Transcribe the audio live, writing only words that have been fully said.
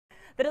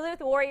The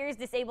Duluth Warriors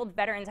Disabled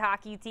Veterans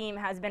Hockey Team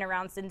has been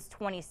around since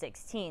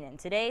 2016, and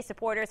today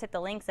supporters hit the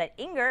links at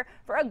Enger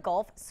for a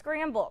golf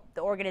scramble.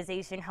 The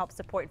organization helps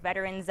support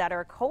veterans that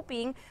are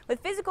coping with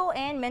physical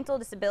and mental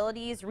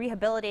disabilities,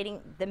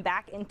 rehabilitating them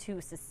back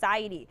into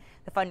society.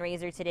 The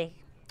fundraiser today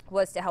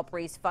was to help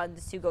raise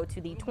funds to go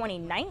to the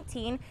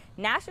 2019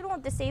 National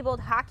Disabled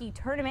Hockey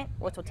Tournament,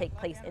 which will take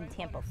place in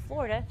Tampa,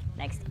 Florida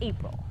next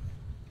April.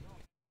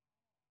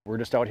 We're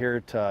just out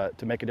here to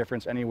make a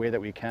difference any way that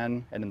we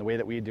can, and in the way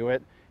that we do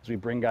it is we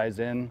bring guys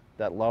in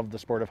that love the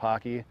sport of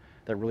hockey,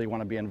 that really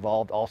want to be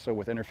involved also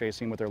with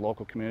interfacing with their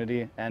local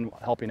community and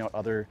helping out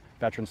other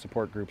veteran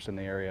support groups in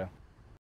the area.